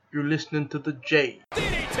You're listening to the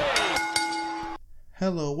J-DDT!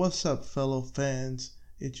 Hello, what's up, fellow fans?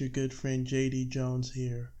 It's your good friend JD Jones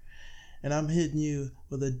here. And I'm hitting you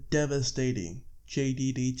with a devastating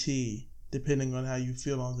J-DDT, depending on how you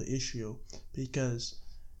feel on the issue. Because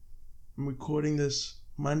I'm recording this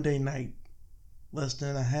Monday night, less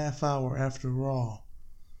than a half hour after Raw,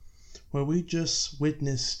 where we just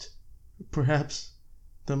witnessed perhaps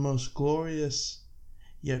the most glorious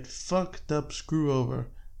yet fucked up screw over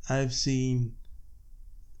I've seen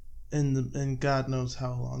in God knows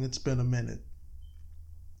how long. It's been a minute.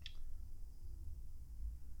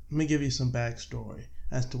 Let me give you some backstory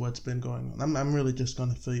as to what's been going on. I'm really just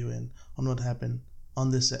going to fill you in on what happened on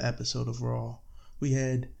this episode of Raw. We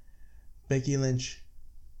had Becky Lynch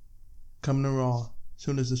come to Raw as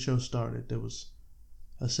soon as the show started. There was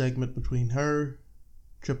a segment between her,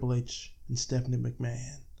 Triple H, and Stephanie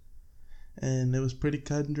McMahon. And it was pretty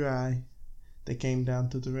cut and dry. They came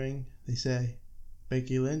down to the ring. They say,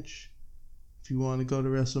 Becky Lynch, if you want to go to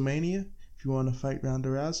WrestleMania, if you want to fight Ronda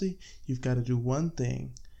Rousey, you've got to do one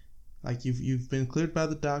thing. Like you've been cleared by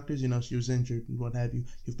the doctors, she was injured and what have you.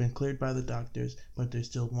 You've been cleared by the doctors, but there's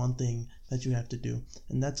still one thing that you have to do,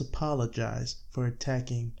 and that's apologize for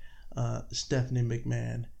attacking Stephanie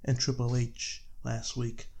McMahon and Triple H last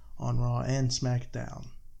week on Raw and SmackDown.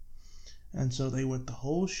 And so they went the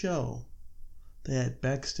whole show. They had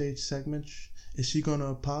backstage segments. Is she going to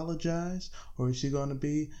apologize, or is she going to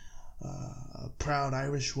be a proud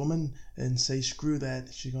Irish woman and say screw that?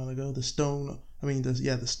 Is she going to go the Stone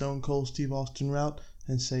Cold Steve Austin route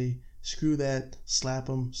and say screw that, slap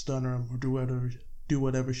him, stun him, or do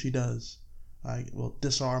whatever she does?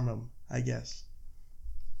 Disarm him, I guess.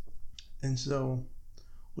 And so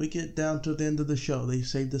we get down to the end of the show. They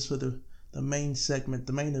saved this for the main segment.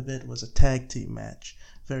 The main event was a tag team match.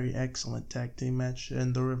 Very excellent tag team match.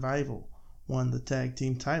 And the Revival won the tag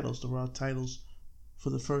team titles, the Raw titles, for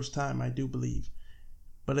the first time, I do believe.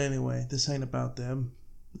 But anyway, this ain't about them.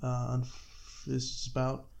 This is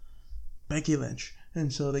about Becky Lynch.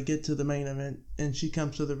 And so they get to the main event, and she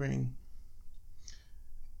comes to the ring.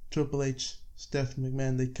 Triple H, Stephanie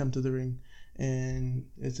McMahon, they come to the ring, and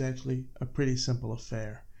it's actually a pretty simple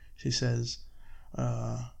affair. She says,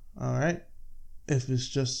 alright, if it's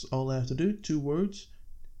just all I have to do, 2 words,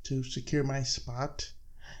 to secure my spot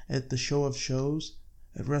at the show of shows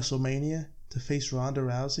at WrestleMania to face Ronda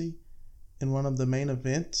Rousey in one of the main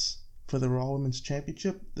events for the Raw Women's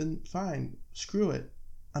Championship, then fine, screw it.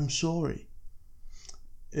 I'm sorry.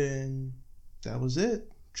 And that was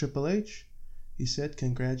it. Triple H, he said,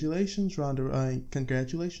 congratulations,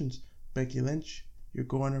 congratulations, Becky Lynch, you're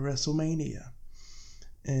going to WrestleMania.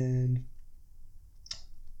 And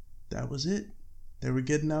that was it. They were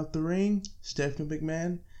getting out the ring. Stephanie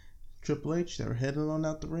McMahon, Triple H, they were heading on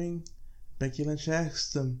out the ring. Becky Lynch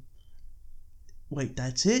asked them, wait,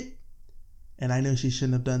 that's it? And I knew she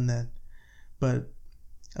shouldn't have done that. But,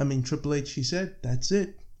 Triple H, she said, that's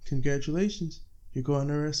it. Congratulations. You're going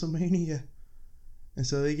to WrestleMania. And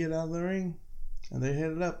so they get out of the ring, and they're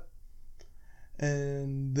headed up.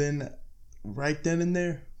 And then, right then and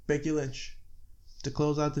there, Becky Lynch, to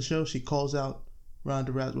close out the show, she calls out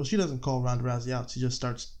Ronda Rousey. Well, she doesn't call Ronda Rousey out. She just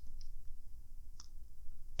starts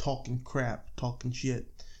talking crap, talking shit.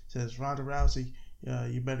 Says, Ronda Rousey,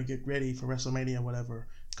 you better get ready for WrestleMania or whatever,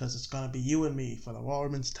 because it's going to be you and me for the Raw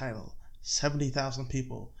Women's title. 70,000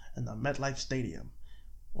 people in the MetLife Stadium.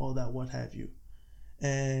 All that, what have you.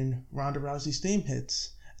 And Ronda Rousey's theme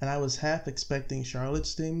hits. And I was half expecting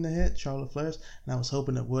Charlotte's theme to hit, Charlotte Flair's, and I was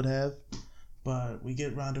hoping it would have. But we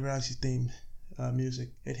get Ronda Rousey's theme music.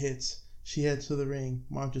 It hits. She heads to the ring,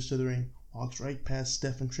 marches to the ring, walks right past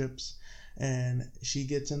Steph and Trips, and she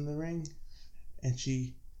gets in the ring, and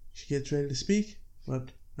she gets ready to speak.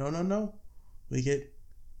 But no. We get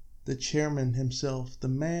the chairman himself, the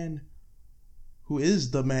man who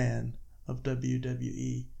is the man of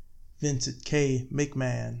WWE, Vincent K.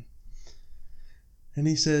 McMahon. And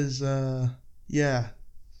he says,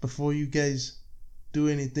 before you guys do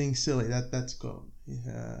anything silly, that's good.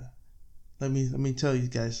 Let me tell you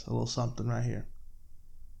guys a little something right here.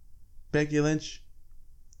 Becky Lynch,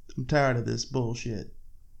 I'm tired of this bullshit.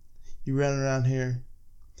 You running around here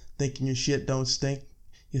thinking your shit don't stink.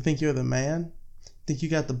 You think you're the man? Think you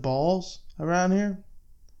got the balls around here?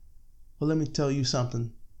 Well, let me tell you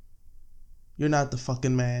something. You're not the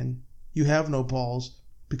fucking man. You have no balls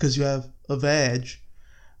because you have a vag.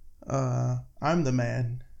 I'm the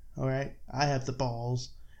man, alright? I have the balls,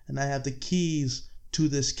 and I have the keys to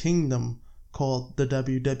this kingdom called the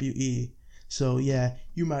WWE. So yeah,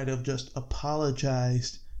 you might have just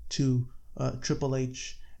apologized to Triple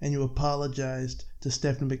H and you apologized to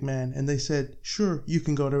Stephanie McMahon, and they said, sure, you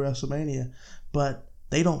can go to WrestleMania, but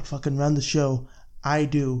they don't fucking run the show. I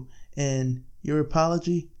do, and your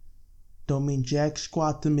apology don't mean jack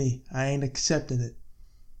squat to me. I ain't accepting it.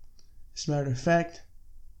 As a matter of fact,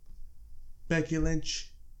 Becky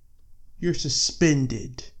Lynch, you're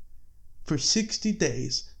suspended for 60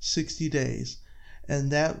 days. 60 days.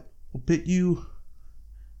 And that will put you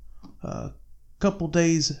a couple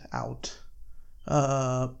days out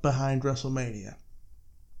behind WrestleMania.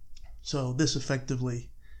 So this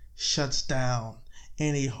effectively shuts down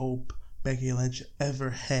any hope Becky Lynch ever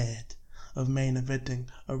had of main eventing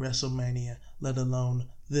a WrestleMania, let alone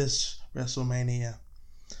this WrestleMania.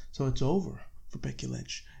 So it's over for Becky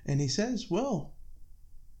Lynch. And he says, well,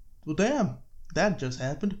 damn, that just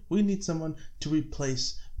happened. We need someone to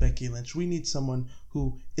replace Becky Lynch. We need someone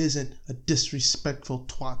who isn't a disrespectful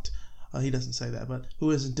twat. He doesn't say that, but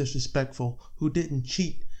who isn't disrespectful, who didn't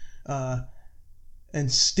cheat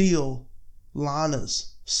and steal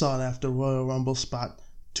Lana's sought-after Royal Rumble spot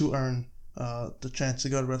to earn the chance to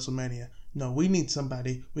go to WrestleMania. No, we need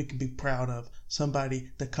somebody we can be proud of, somebody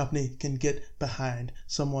the company can get behind,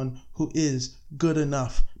 someone who is good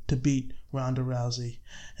enough to beat Ronda Rousey.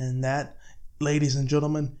 And that, ladies and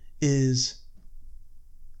gentlemen, is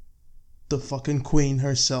the fucking queen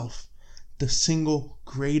herself, the single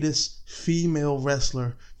greatest female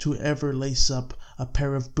wrestler to ever lace up a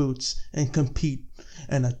pair of boots and compete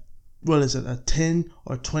in a 10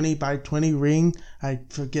 or 20 by 20 ring? I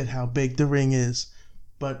forget how big the ring is,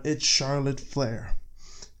 but it's Charlotte Flair.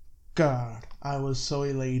 God, I was so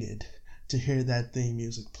elated to hear that theme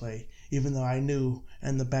music play, even though I knew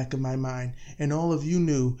in the back of my mind, and all of you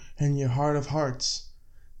knew in your heart of hearts,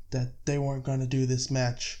 that they weren't going to do this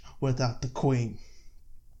match without the queen.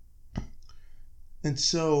 And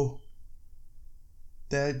so,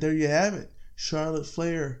 there you have it. Charlotte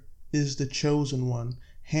Flair is the chosen one,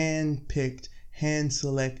 hand-picked,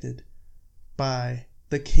 hand-selected by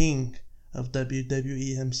the king of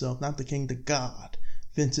WWE himself. Not the king, the god,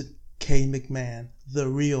 Vincent K. McMahon, the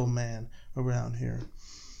real man around here.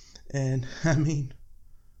 And, I mean,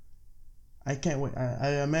 I can't wait.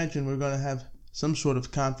 I imagine we're going to have some sort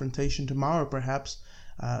of confrontation tomorrow, perhaps.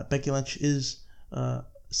 Becky Lynch is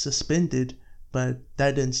suspended, but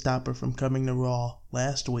that didn't stop her from coming to Raw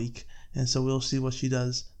last week. And so we'll see what she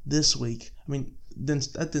does this week. I mean,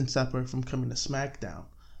 that didn't stop her from coming to SmackDown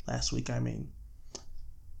last week,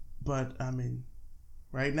 But,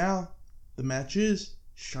 right now, the match is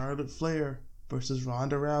Charlotte Flair versus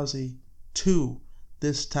Ronda Rousey 2,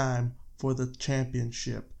 this time for the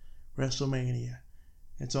championship, WrestleMania.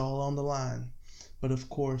 It's all on the line. But, of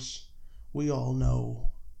course, we all know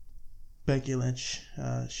Becky Lynch.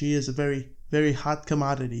 She is a very, very hot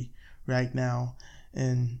commodity right now.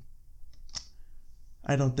 And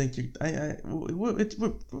I don't think I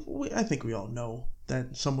think we all know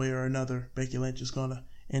that some way or another Becky Lynch is gonna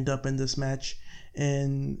end up in this match,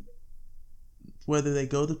 and whether they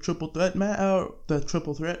go the triple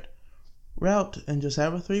threat route and just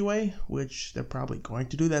have a 3-way, which they're probably going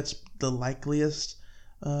to do. That's the likeliest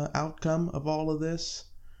outcome of all of this.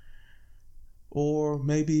 Or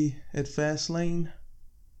maybe at Fastlane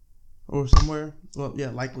or somewhere. Well,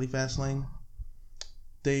 yeah, likely Fastlane.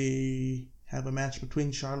 They have a match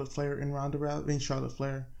between Charlotte Flair and Charlotte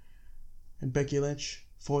Flair and Becky Lynch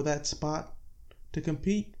for that spot to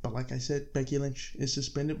compete. But like I said, Becky Lynch is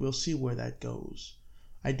suspended. We'll see where that goes.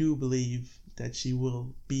 I do believe that she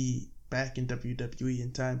will be back in WWE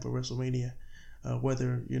in time for WrestleMania.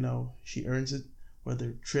 Whether, she earns it,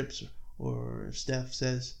 whether Trips or Steph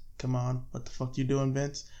says, come on, what the fuck you doing,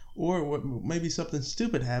 Vince? Or maybe something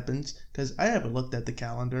stupid happens, because I haven't looked at the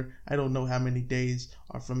calendar. I don't know how many days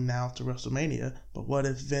are from now to WrestleMania, but what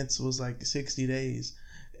if Vince was like 60 days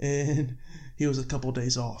and he was a couple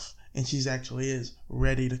days off, and she actually is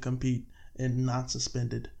ready to compete and not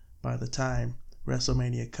suspended by the time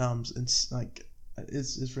WrestleMania comes? And like,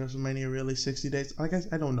 is WrestleMania really 60 days? Like,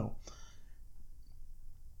 I don't know.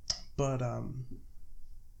 But,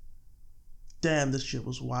 damn, this shit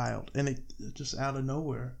was wild. And it just out of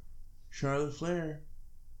nowhere, Charlotte Flair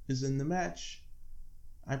is in the match.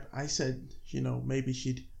 I said, maybe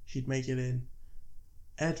she'd make it in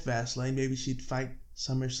at Fastlane. Maybe she'd fight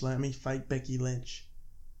SummerSlam, fight Becky Lynch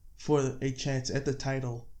for a chance at the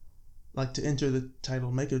title, like to enter the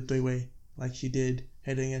title, make it a 3-way like she did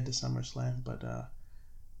heading into SummerSlam. But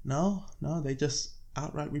no, they just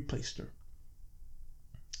outright replaced her.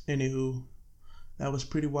 Anywho, that was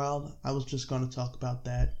pretty wild. I was just going to talk about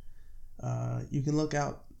that. You can look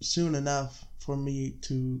out soon enough for me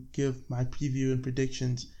to give my preview and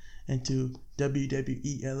predictions into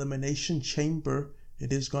WWE Elimination Chamber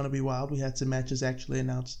It is going to be wild. We had some matches actually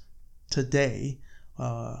announced today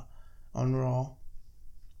on Raw.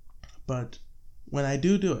 But when I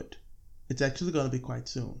do it, it's actually going to be quite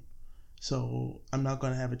soon. So I'm not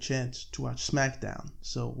going to have a chance to watch SmackDown.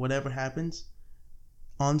 So whatever happens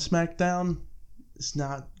on SmackDown, it's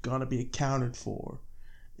not going to be accounted for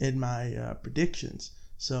in my predictions.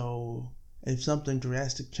 So if something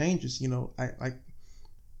drastic changes, I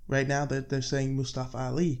right now they're saying Mustafa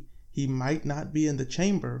Ali, he might not be in the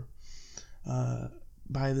chamber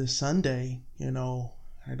by this Sunday. I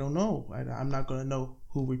don't know. I'm not going to know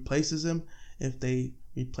who replaces him. If they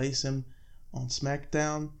replace him on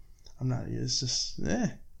SmackDown, I'm not. It's just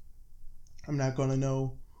I'm not going to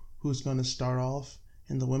know who's going to start off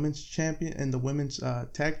in the women's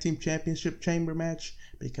tag team championship chamber match,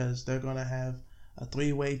 because they're going to have a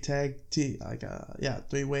three-way tag team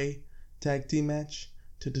match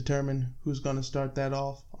to determine who's going to start that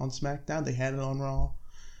off on SmackDown. They had it on Raw,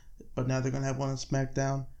 but now they're going to have one on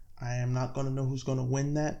SmackDown. I am not going to know who's going to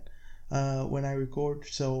win that when I record,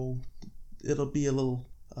 so it'll be a little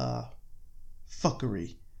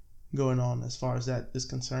fuckery going on as far as that is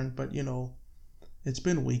concerned. But it's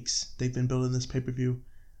been weeks. They've been building this pay-per-view.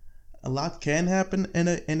 A lot can happen in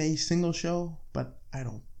a single show, but I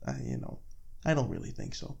don't really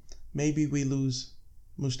think so. Maybe we lose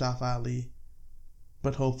Mustafa Ali,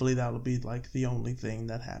 but hopefully that'll be like the only thing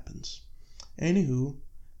that happens. Anywho,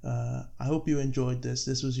 I hope you enjoyed this.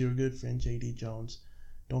 This was your good friend JD Jones.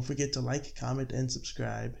 Don't forget to like, comment, and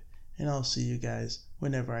subscribe, and I'll see you guys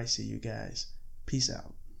whenever I see you guys. Peace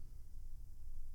out.